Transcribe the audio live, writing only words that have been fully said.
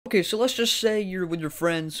Okay, so let's just say you're with your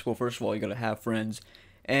friends. Well, first of all, you gotta have friends.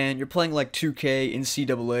 And you're playing like 2K,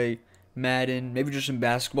 NCAA, Madden, maybe just in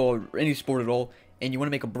basketball or any sport at all. And you want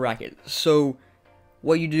to make a bracket. So,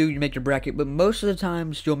 what you do, you make your bracket. But most of the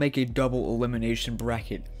times, you'll make a double elimination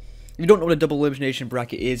bracket. If you don't know what a double elimination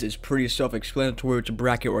bracket is, it's pretty self-explanatory. It's a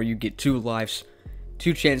bracket where you get 2 lives,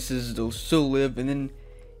 2 chances to still live. And then,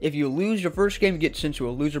 if you lose your first game, you get sent to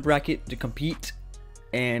a loser bracket to compete.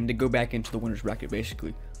 And to go back into the winner's bracket,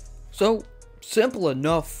 basically. So, simple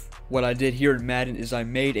enough. What I did here in Madden is I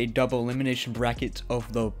made a double elimination bracket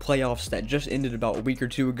of the playoffs that just ended about a week or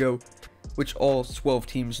 2 ago, which all 12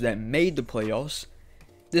 teams that made the playoffs.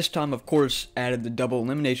 This time, of course, added the double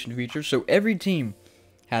elimination feature, so every team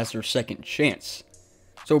has their second chance.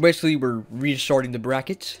 So basically, we're restarting the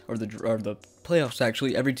bracket, or the playoffs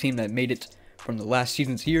actually. Every team that made it from the last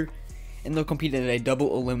season's here, and they'll compete in a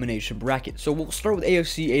double elimination bracket. So we'll start with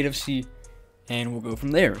AFC, NFC, and we'll go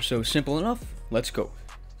from there. So simple enough, let's go.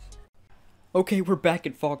 Okay, we're back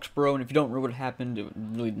at Foxborough, and if you don't know what happened, it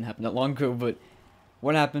really didn't happen that long ago, but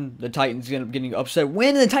what happened? The Titans end up getting upset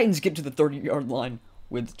when the Titans get to the 30-yard line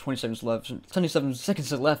with 27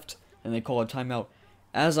 seconds left, and they call a timeout.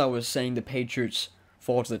 As I was saying, the Patriots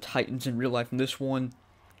fall to the Titans in real life in this one,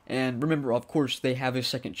 and remember, of course, they have a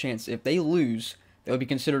second chance. If they lose, they'll be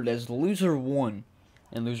considered as loser 1,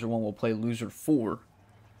 and loser 1 will play loser 4,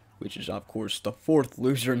 which is, of course, the 4th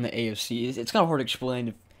loser in the AFC. It's kind of hard to explain.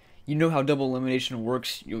 If you know how double elimination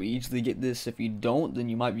works, you'll easily get this. If you don't, then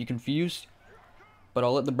you might be confused. But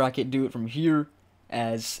I'll let the bracket do it from here,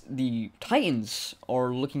 as the Titans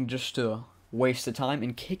are looking just to waste the time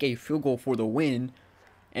and kick a field goal for the win,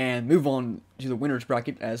 and move on to the winner's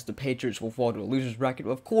bracket, as the Patriots will fall to a loser's bracket.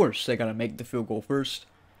 Of course, they gotta make the field goal first,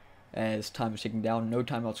 as time is ticking down. No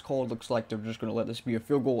timeouts called. Looks like they're just gonna let this be a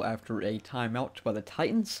field goal after a timeout by the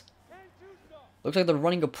Titans. Looks like they're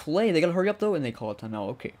running a play. They gotta hurry up though, and they call a timeout.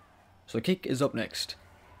 Okay. So the kick is up next.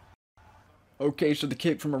 Okay, so the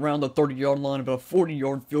kick from around the 30-yard line, about a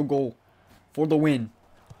 40-yard field goal for the win.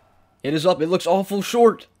 It is up. It looks awful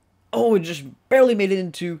short. Oh, it just barely made it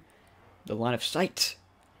into the line of sight.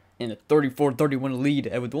 And a 34-31 lead.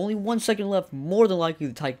 And with only 1 second left, more than likely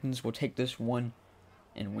the Titans will take this one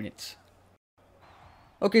and win it.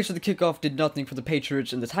 Okay, so the kickoff did nothing for the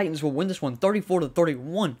Patriots, and the Titans will win this one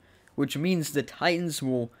 34-31, which means the Titans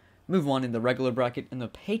will move on in the regular bracket, and the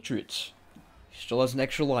Patriots, still has an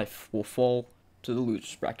extra life, will fall to the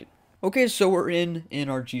losers bracket. Okay, so we're in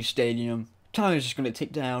NRG Stadium. Time is just going to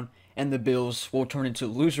tick down, and the Bills will turn into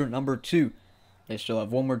loser number 2. They still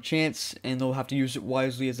have one more chance, and they'll have to use it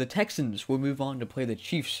wisely, as the Texans will move on to play the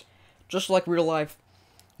Chiefs, just like real life,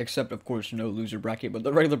 except of course no loser bracket, but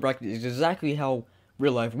the regular bracket is exactly how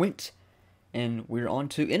real life went, and we're on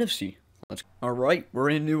to NFC. Alright, we're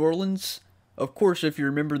in New Orleans. Of course, if you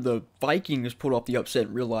remember, the Vikings pulled off the upset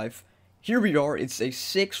in real life. Here we are. It's a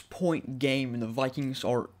 6-point game, and the Vikings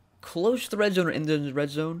are close to the red zone or in the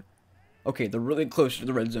red zone. Okay, they're really close to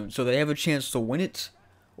the red zone, so they have a chance to win it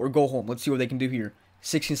or go home. Let's see what they can do here.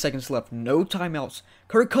 16 seconds left. No timeouts.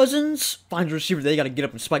 Kirk Cousins finds a receiver. They got to get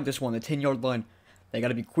up and spike this one. The 10-yard line. They got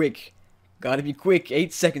to be quick. Got to be quick.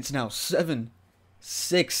 8 seconds now. 7,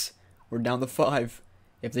 6. We're down to 5.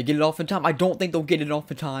 If they get it off in time, I don't think they'll get it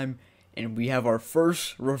off in time. And we have our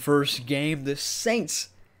first reverse game. The Saints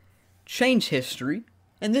change history,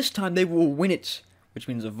 and this time they will win it, which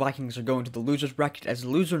means the Vikings are going to the losers bracket as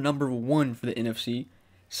loser number 1 for the NFC.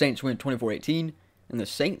 Saints win 24-18, and the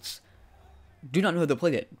Saints do not know how to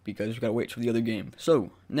play yet, because we've got to wait for the other game.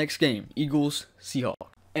 So, next game, Eagles, Seahawks.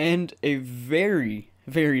 And a very,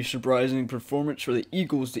 very surprising performance for the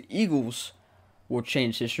Eagles. The Eagles will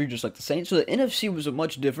change history, just like the Saints. So the NFC was a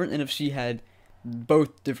much different. NFC had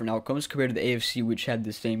both different outcomes compared to the AFC, which had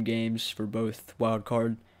the same games for both wild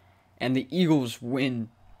card. And the Eagles win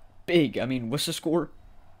big. I mean, what's the score?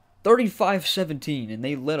 35-17, and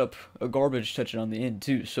they let up a garbage touchdown on the end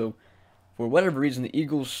too. So, for whatever reason, the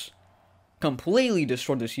Eagles completely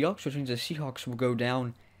destroyed the Seahawks, which means the Seahawks will go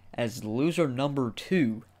down as loser number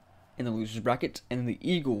 2 in the losers bracket, and the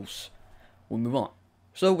Eagles will move on.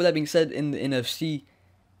 So, with that being said, in the NFC,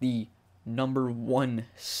 the number 1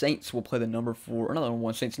 Saints will play the number 4, or not number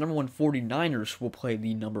 1 Saints, number 1 49ers will play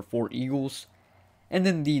the number 4 Eagles, and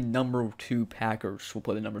then the number 2 Packers will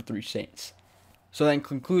play the number 3 Saints. So that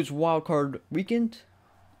concludes wildcard weekend.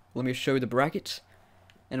 Let me show you the brackets,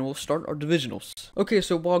 and we'll start our divisionals. Okay,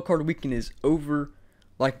 so wildcard weekend is over.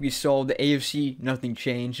 Like we saw, the AFC, nothing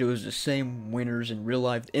changed. It was the same winners in real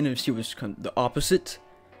life. The NFC was the opposite.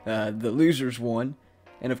 The losers won.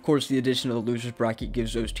 And of course, the addition of the losers bracket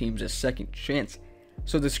gives those teams a second chance.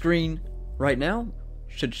 So the screen right now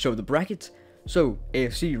should show the bracket. So,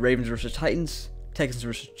 AFC, Ravens versus Titans, Texans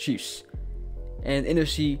versus Chiefs. And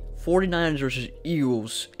NFC, 49ers versus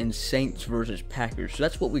Eagles, and Saints versus Packers. So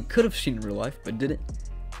that's what we could have seen in real life, but didn't.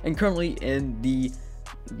 And currently in the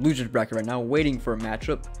losers bracket right now, waiting for a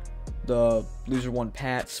matchup. The loser 1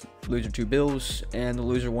 Pats, loser 2 Bills, and the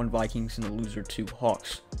loser 1 Vikings, and the loser 2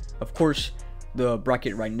 Hawks. Of course, the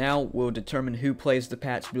bracket right now will determine who plays the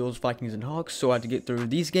Pats, Bills, Vikings, and Hawks. So I have to get through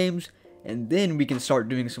these games, and then we can start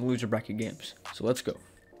doing some loser bracket games. So let's go.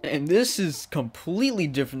 And this is completely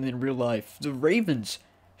different than real life. The Ravens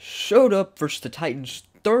showed up versus the Titans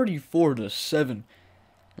 34-7.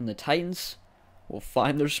 And the Titans will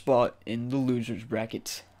find their spot in the losers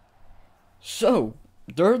bracket. So,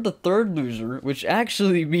 they're the third loser, which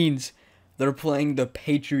actually means they're playing the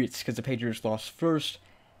Patriots, because the Patriots lost first.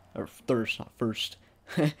 Or third, not first.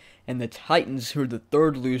 And the Titans, who are the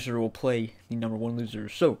third loser, will play the number 1 loser.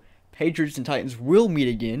 So, Patriots and Titans will meet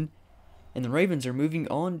again. And the Ravens are moving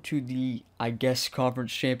on to the, I guess,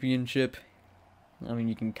 conference championship. I mean,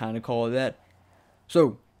 you can kind of call it that.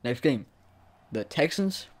 So, next game. The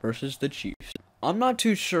Texans versus the Chiefs. I'm not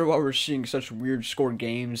too sure why we're seeing such weird score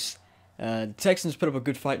games. The Texans put up a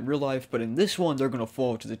good fight in real life, but in this one, they're going to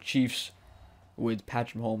fall to the Chiefs with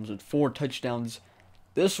Patrick Mahomes with 4 touchdowns.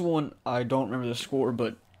 This one, I don't remember the score,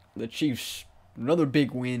 but the Chiefs, another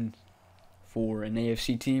big win for an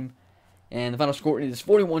AFC team. And the final score is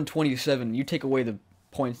 41-27. You take away the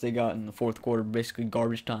points they got in the fourth quarter, basically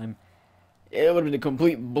garbage time, it would have been a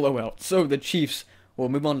complete blowout. So the Chiefs will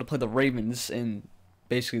move on to play the Ravens in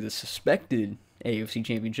basically the suspected AFC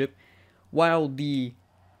championship, while the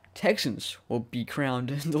Texans will be crowned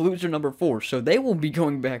the loser number 4. So they will be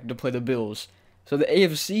going back to play the Bills. So the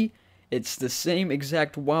AFC, it's the same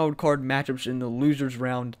exact wild card matchups in the losers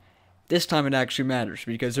round. This time it actually matters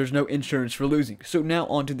because there's no insurance for losing. So now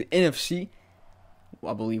on to the NFC.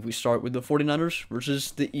 I believe we start with the 49ers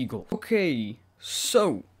versus the Eagles. Okay,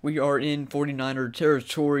 so we are in 49er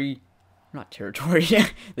territory. Not territory,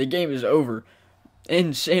 the game is over.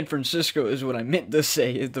 In San Francisco is what I meant to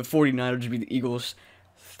say. If the 49ers beat the Eagles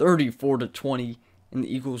 34-20. And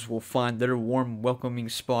the Eagles will find their warm, welcoming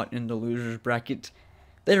spot in the losers bracket.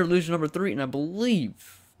 They are loser number 3, and I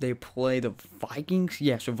believe they play the Vikings.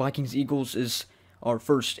 Yeah, so Vikings-Eagles is our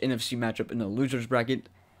first NFC matchup in the losers bracket.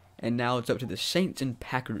 And now it's up to the Saints and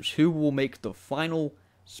Packers, who will make the final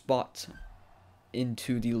spot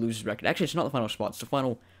into the losers bracket. Actually, it's not the final spot. It's the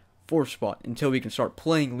final 4th spot until we can start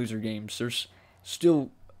playing loser games. There's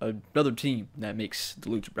still another team that makes the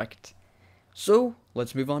loser bracket. So,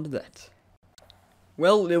 let's move on to that.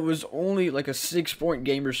 Well, it was only like a 6-point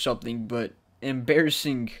game or something, but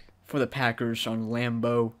embarrassing for the Packers on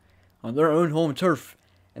Lambeau, on their own home turf,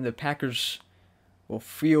 and the Packers will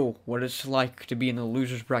feel what it's like to be in the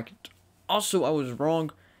losers bracket. Also, I was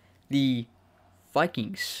wrong. The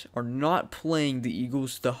Vikings are not playing the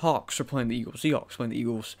Eagles. The Hawks are playing the Eagles. Seahawks playing the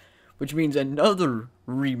Eagles, which means another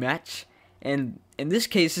rematch. And in this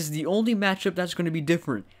case, this is the only matchup that's going to be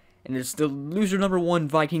different. And it's the loser number 1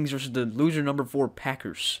 Vikings versus the loser number 4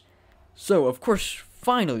 Packers. So, of course,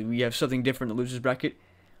 finally we have something different in the losers bracket.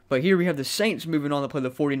 But here we have the Saints moving on to play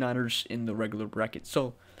the 49ers in the regular bracket.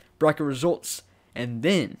 So, bracket results, and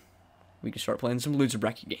then we can start playing some loser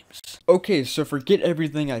bracket games. Okay, so forget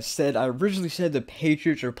everything I said. I originally said the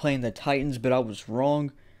Patriots are playing the Titans, but I was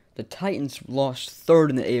wrong. The Titans lost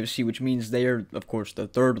 3rd in the AFC, which means they are, of course, the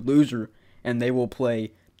 3rd loser, and they will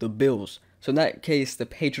play the Bills. So in that case, the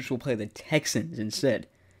Patriots will play the Texans instead.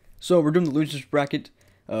 So we're doing the losers bracket.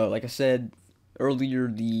 Like I said earlier,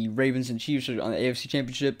 the Ravens and Chiefs are on the AFC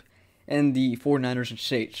Championship, and the 49ers and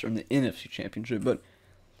Saints are in the NFC Championship. But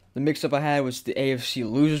the mix-up I had was the AFC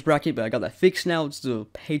losers bracket, but I got that fixed now. It's the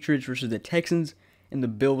Patriots versus the Texans, and the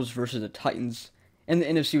Bills versus the Titans, and the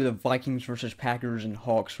NFC with the Vikings versus Packers and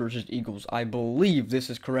Hawks versus Eagles. I believe this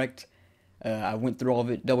is correct. I went through all of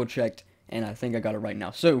it, double-checked, and I think I got it right now.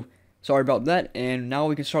 So, sorry about that, and now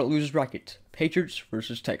we can start losers bracket. Patriots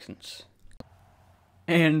versus Texans.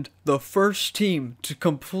 And the first team to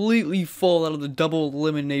completely fall out of the double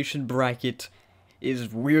elimination bracket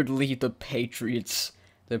is weirdly the Patriots.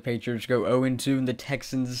 The Patriots go 0-2, and the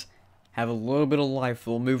Texans have a little bit of life.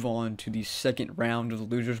 They'll move on to the second round of the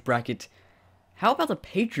losers bracket. How about the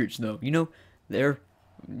Patriots, though? You know,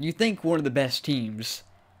 you think one of the best teams.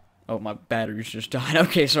 Oh, my batteries just died.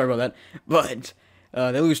 Okay, sorry about that. But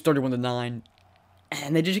they lose 31-9,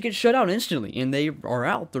 and they just get shut out instantly, and they are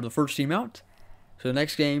out. They're the first team out. So the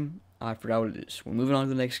next game, I forgot what it is. We're moving on to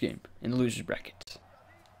the next game in the losers bracket.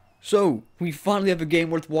 So, we finally have a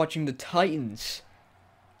game worth watching. The Titans.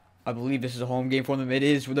 I believe this is a home game for them. It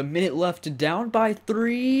is, with a minute left, down by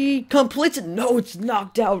 3. Completes it. No, it's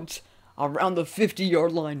knocked out. around the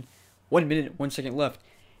 50-yard line. 1 minute, 1 second left.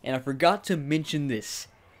 And I forgot to mention this.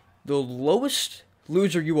 The lowest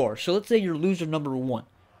loser you are, so let's say you're loser number 1.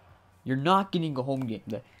 You're not getting a home game.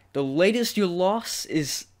 The latest you lost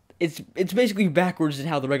is, it's basically backwards in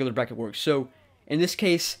how the regular bracket works. So, in this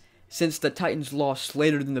case, since the Titans lost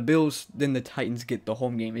later than the Bills, then the Titans get the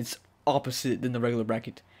home game. It's opposite than the regular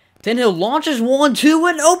bracket. Tannehill launches 1-2,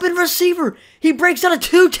 an open receiver. He breaks out of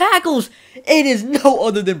 2 tackles. It is no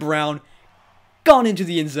other than Brown. Gone into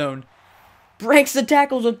the end zone. Breaks the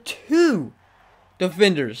tackles of 2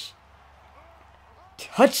 defenders.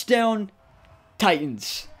 Touchdown,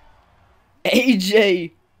 Titans.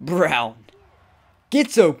 A.J. Brown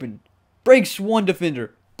gets open. Breaks 1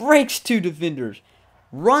 defender. Breaks 2 defenders.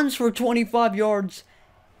 Runs for 25 yards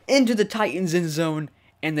into the Titans end zone.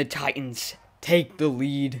 And the Titans take the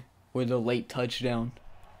lead with a late touchdown.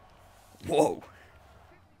 Whoa.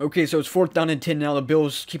 Okay, so it's 4th down and 10 now. The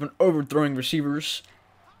Bills keep on overthrowing receivers.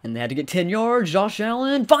 And they had to get 10 yards. Josh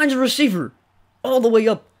Allen finds a receiver all the way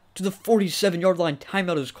up to the 47-yard line.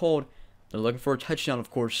 Timeout is called. They're looking for a touchdown, of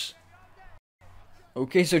course.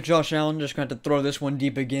 Okay, so Josh Allen just going to throw this one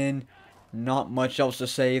deep again. Not much else to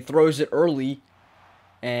say. Throws it early.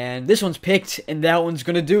 And this one's picked, and that one's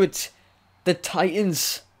going to do it. The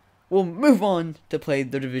Titans will move on to play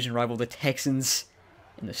their division rival, the Texans,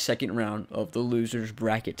 in the second round of the losers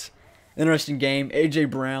bracket. Interesting game. A.J.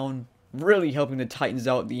 Brown really helping the Titans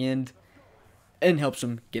out at the end and helps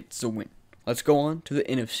them get the win. Let's go on to the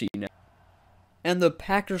NFC now. And the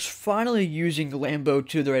Packers finally using Lambeau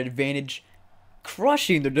to their advantage,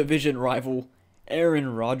 crushing their division rival,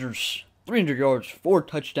 Aaron Rodgers. 300 yards, 4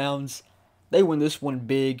 touchdowns. They win this one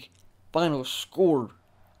big. Final score,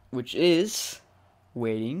 which is,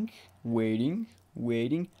 waiting,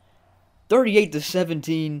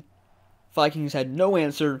 38-17. Vikings had no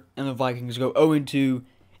answer, and the Vikings go 0-2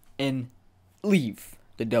 and leave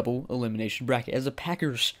the double elimination bracket, as the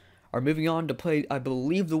Packers are moving on to play, I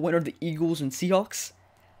believe, the winner of the Eagles and Seahawks.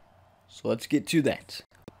 So let's get to that.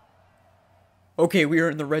 Okay, we are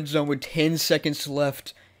in the red zone with 10 seconds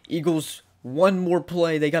left. Eagles, one more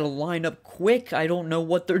play. They got to line up quick. I don't know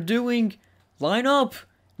what they're doing. Line up.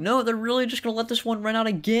 No, they're really just going to let this one run out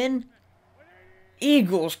again?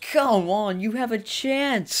 Eagles, come on. You have a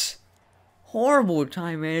chance. Horrible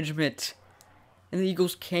time management. And the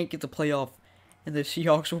Eagles can't get the playoff. And the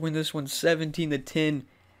Seahawks will win this one 17-10.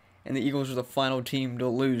 And the Eagles are the final team to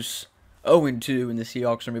lose 0-2. And the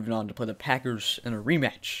Seahawks are moving on to play the Packers in a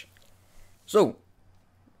rematch. So,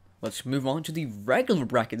 let's move on to the regular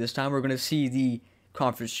bracket. This time we're going to see the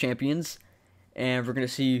conference champions. And we're going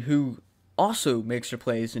to see who also makes their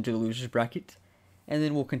plays into the losers bracket. And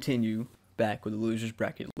then we'll continue back with the losers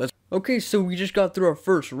bracket. Okay, so we just got through our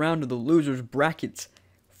first round of the losers bracket.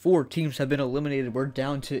 4 teams have been eliminated. We're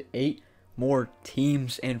down to 8 more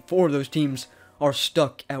teams. And 4 of those teams are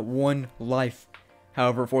stuck at 1 life.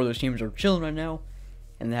 However, 4 of those teams are chilling right now.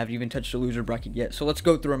 And they haven't even touched the loser bracket yet. So let's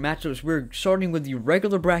go through our matchups. We're starting with the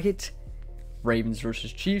regular bracket. Ravens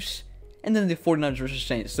versus Chiefs. And then the 49ers versus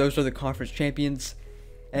Saints. Those are the conference champions.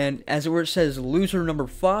 And as where it says loser number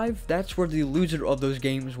 5, that's where the loser of those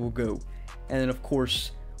games will go. And then, of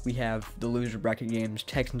course, we have the loser bracket games.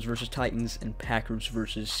 Texans versus Titans and Packers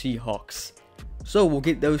versus Seahawks. So we'll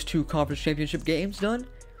get those 2 conference championship games done.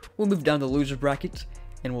 We'll move down to the loser bracket.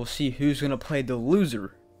 And we'll see who's going to play the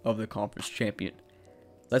loser of the conference champion.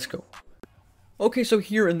 Let's go. Okay, so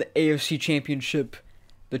here in the AFC Championship,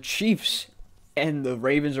 the Chiefs and the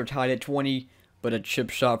Ravens are tied at 20, but a chip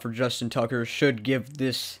shot for Justin Tucker should give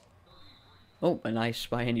this... Oh, a nice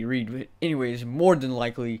by Andy Reid. But anyways, more than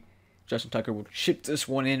likely, Justin Tucker will chip this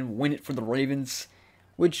one in, win it for the Ravens,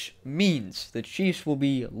 which means the Chiefs will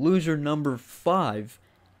be loser number 5,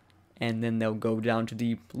 and then they'll go down to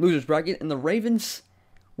the losers bracket, and the Ravens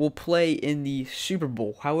will play in the Super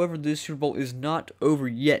Bowl. However, this Super Bowl is not over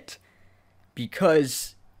yet,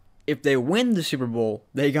 because if they win the Super Bowl,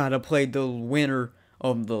 they gotta play the winner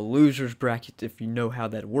of the losers bracket, if you know how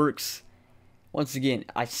that works. Once again,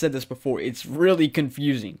 I said this before, it's really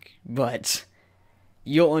confusing, but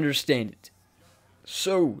you'll understand it.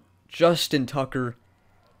 So, Justin Tucker,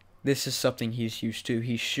 this is something he's used to.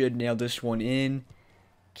 He should nail this one in.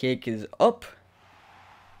 Kick is up.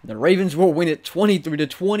 The Ravens will win it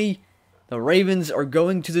 23-20. The Ravens are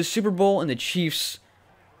going to the Super Bowl, and the Chiefs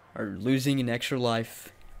are losing an extra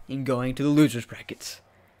life in going to the losers brackets.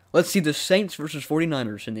 Let's see the Saints versus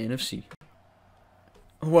 49ers in the NFC.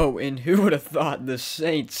 Whoa, and who would have thought the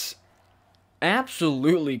Saints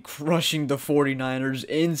absolutely crushing the 49ers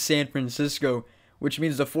in San Francisco, which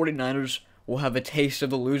means the 49ers will have a taste of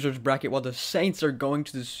the losers bracket while the Saints are going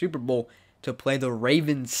to the Super Bowl to play the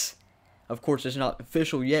Ravens. Of course, it's not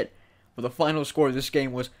official yet, but the final score of this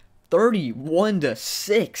game was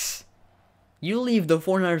 31-6. You leave the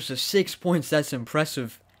 49ers to 6 points, that's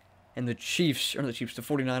impressive. And the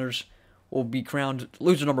 49ers will be crowned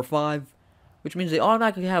loser number 5, which means they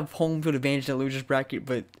automatically have home field advantage in the losers bracket,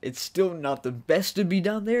 but it's still not the best to be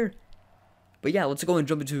down there. But yeah, let's go and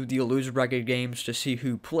jump into the loser bracket games to see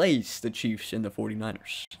who plays the Chiefs and the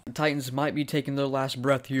 49ers. The Titans might be taking their last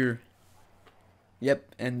breath here.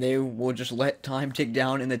 Yep, and they will just let time tick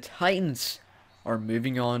down, and the Titans are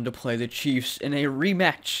moving on to play the Chiefs in a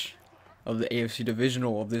rematch of the AFC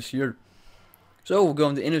Divisional of this year. So we'll go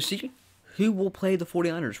on to NFC. Who will play the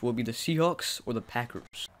 49ers? Will it be the Seahawks or the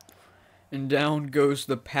Packers? And down goes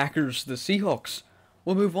the Packers. The Seahawks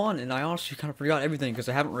will move on, and I honestly kind of forgot everything because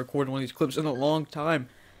I haven't recorded one of these clips in a long time.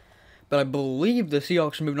 But I believe the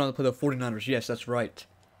Seahawks are moving on to play the 49ers. Yes, that's right.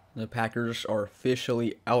 The Packers are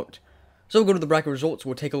officially out. So we'll go to the bracket results.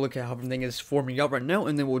 We'll take a look at how everything is forming out right now,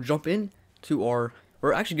 and then we'll jump in to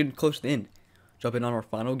we're actually getting close to the end. Jump in on our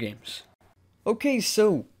final games. Okay,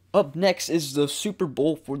 so up next is the Super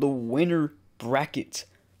Bowl for the winner bracket.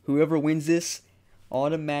 Whoever wins this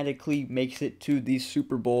automatically makes it to the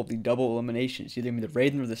Super Bowl of the double elimination. It's either going to be the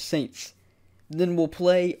Ravens or the Saints. Then we'll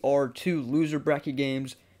play our 2 loser bracket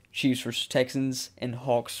games, Chiefs versus Texans and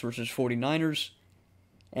Hawks versus 49ers.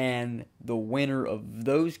 And the winner of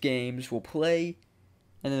those games will play,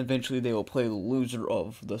 and then eventually they will play the loser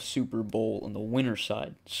of the Super Bowl on the winner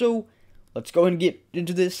side. So let's go ahead and get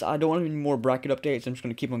into this. I don't want any more bracket updates. I'm just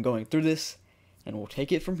going to keep on going through this, and we'll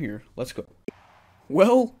take it from here. Let's go.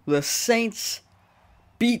 Well, the Saints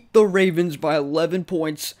beat the Ravens by 11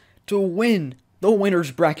 points to win the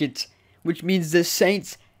winner's bracket, which means the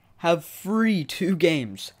Saints have free 2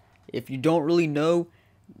 games. If you don't really know,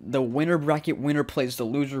 the winner bracket winner plays the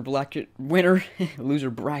loser bracket winner,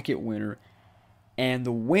 and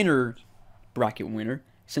the winner bracket winner,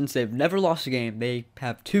 since they've never lost a game, they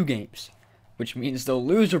have 2 games, which means the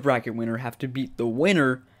loser bracket winner have to beat the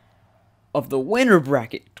winner of the winner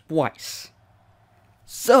bracket twice.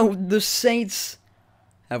 So the Saints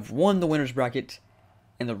have won the winner's bracket,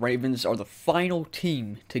 and the Ravens are the final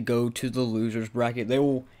team to go to the loser's bracket. They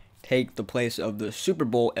will take the place of the Super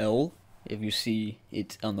Bowl L. If you see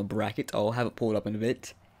it on the bracket, I'll have it pulled up in a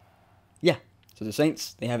bit. Yeah, so the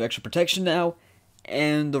Saints, they have extra protection now,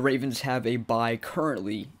 and the Ravens have a bye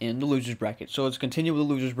currently in the loser's bracket. So let's continue with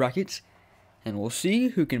the loser's bracket, and we'll see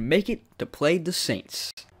who can make it to play the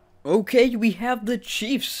Saints. Okay, we have the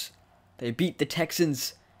Chiefs. They beat the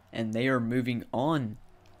Texans, and they are moving on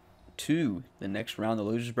to the next round of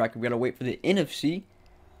the loser's bracket. We gotta wait for the NFC,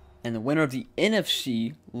 and the winner of the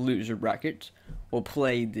NFC loser bracket will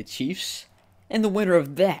play the Chiefs, and the winner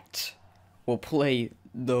of that will play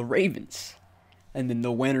the Ravens, and then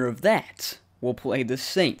the winner of that will play the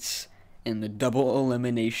Saints in the double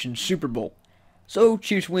elimination Super Bowl. So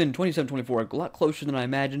Chiefs win 27-24, a lot closer than I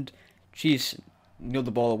imagined. Chiefs nailed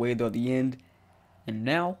the ball away though at the end, and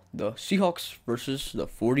now the Seahawks versus the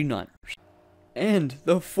 49ers. And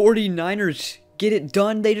the 49ers get it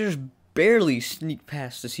done. They just barely sneak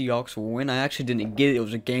past the Seahawks for a win. I actually didn't get it. It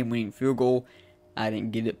was a game-winning field goal. I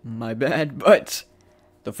didn't get it. My bad. But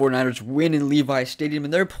the 49ers win in Levi Stadium,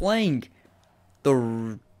 and they're playing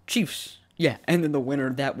the Chiefs. Yeah, and then the winner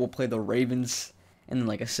of that will play the Ravens. And then,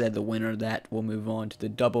 like I said, the winner of that will move on to the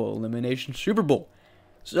double elimination Super Bowl.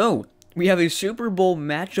 So, we have a Super Bowl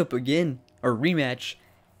matchup again, or rematch.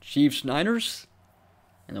 Chiefs-Niners.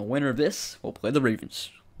 And the winner of this will play the Ravens.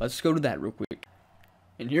 Let's go to that real quick.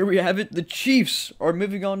 And here we have it. The Chiefs are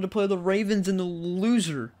moving on to play the Ravens in the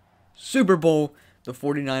loser Super Bowl. The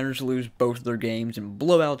 49ers lose both of their games in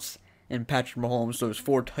blowouts. And Patrick Mahomes throws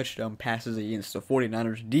 4 touchdown passes against the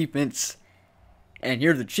 49ers defense. And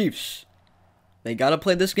here are the Chiefs. They got to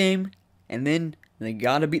play this game. And then they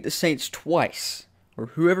got to beat the Saints twice. Or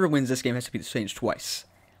whoever wins this game has to beat the Saints twice.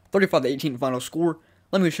 35-18 final score.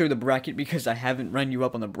 Let me show you the bracket because I haven't run you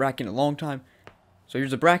up on the bracket in a long time. So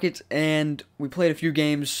here's the bracket, and we played a few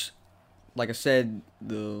games. Like I said,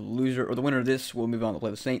 the loser or the winner of this will move on to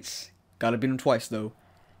play the Saints. Gotta beat them twice though.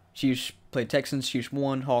 Chiefs played Texans, Chiefs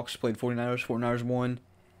won. Hawks played 49ers, 49ers won.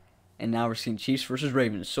 And now we're seeing Chiefs versus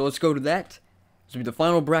Ravens. So let's go to that. This will be the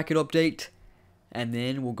final bracket update, and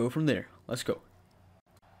then we'll go from there. Let's go.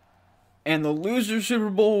 And the loser Super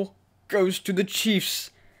Bowl goes to the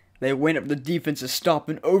Chiefs. They win up the defensive stop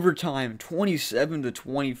in overtime,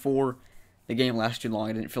 27-24. The game lasted too long.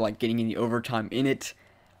 I didn't feel like getting any overtime in it.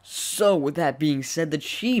 So, with that being said, the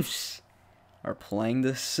Chiefs are playing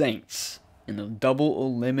the Saints in the double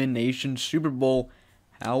elimination Super Bowl.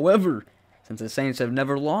 However, since the Saints have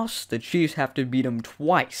never lost, the Chiefs have to beat them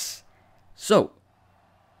twice. So,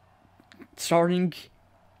 starting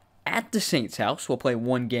at the Saints' house. We'll play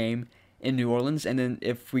one game in New Orleans, and then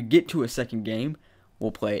if we get to a second game,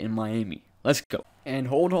 we'll play in Miami. Let's go. And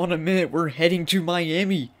hold on a minute, we're heading to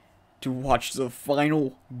Miami to watch the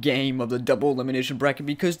final game of the double elimination bracket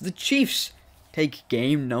because the Chiefs take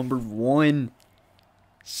game number 1.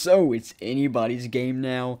 So it's anybody's game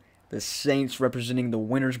now. The Saints representing the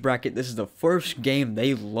winners bracket. This is the first game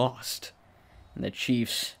they lost. And the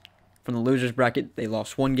Chiefs from the losers bracket, they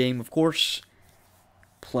lost one game, of course,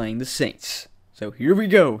 playing the Saints. So here we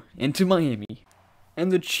go, into Miami.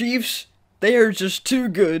 And the Chiefs, they are just too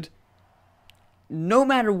good. No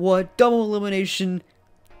matter what, double elimination,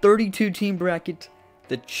 32-team bracket,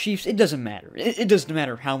 the Chiefs, it doesn't matter. It doesn't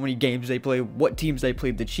matter how many games they play, what teams they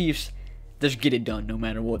play. The Chiefs just get it done no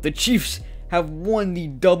matter what. The Chiefs have won the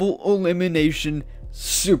double elimination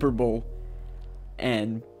Super Bowl.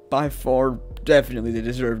 And by far, definitely they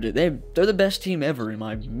deserved it. They're the best team ever in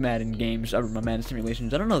my Madden games, my Madden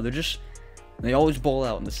simulations. I don't know, they always ball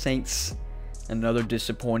out. And the Saints, another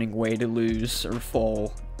disappointing way to lose or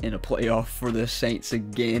fall in a playoff for the Saints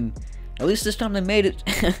again. At least this time they made it.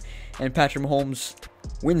 And Patrick Mahomes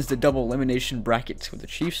wins the double elimination bracket with the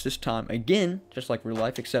Chiefs this time again, just like real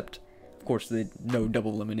life, except, of course, no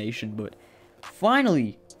double elimination. But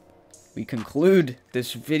finally, we conclude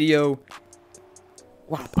this video.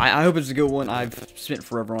 Wow, I hope it's a good one. I've spent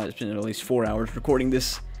forever on it. It's been at least 4 hours recording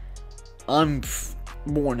this. I'm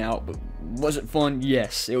worn out, but was it fun?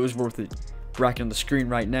 Yes, it was worth it. Bracket on the screen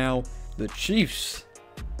right now. The Chiefs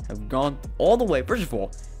have gone all the way. First of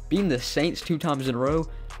all, beating the Saints 2 times in a row,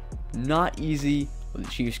 not easy, but the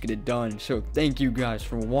Chiefs get it done. So thank you guys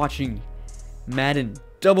for watching Madden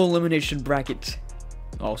double elimination bracket.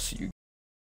 I'll see you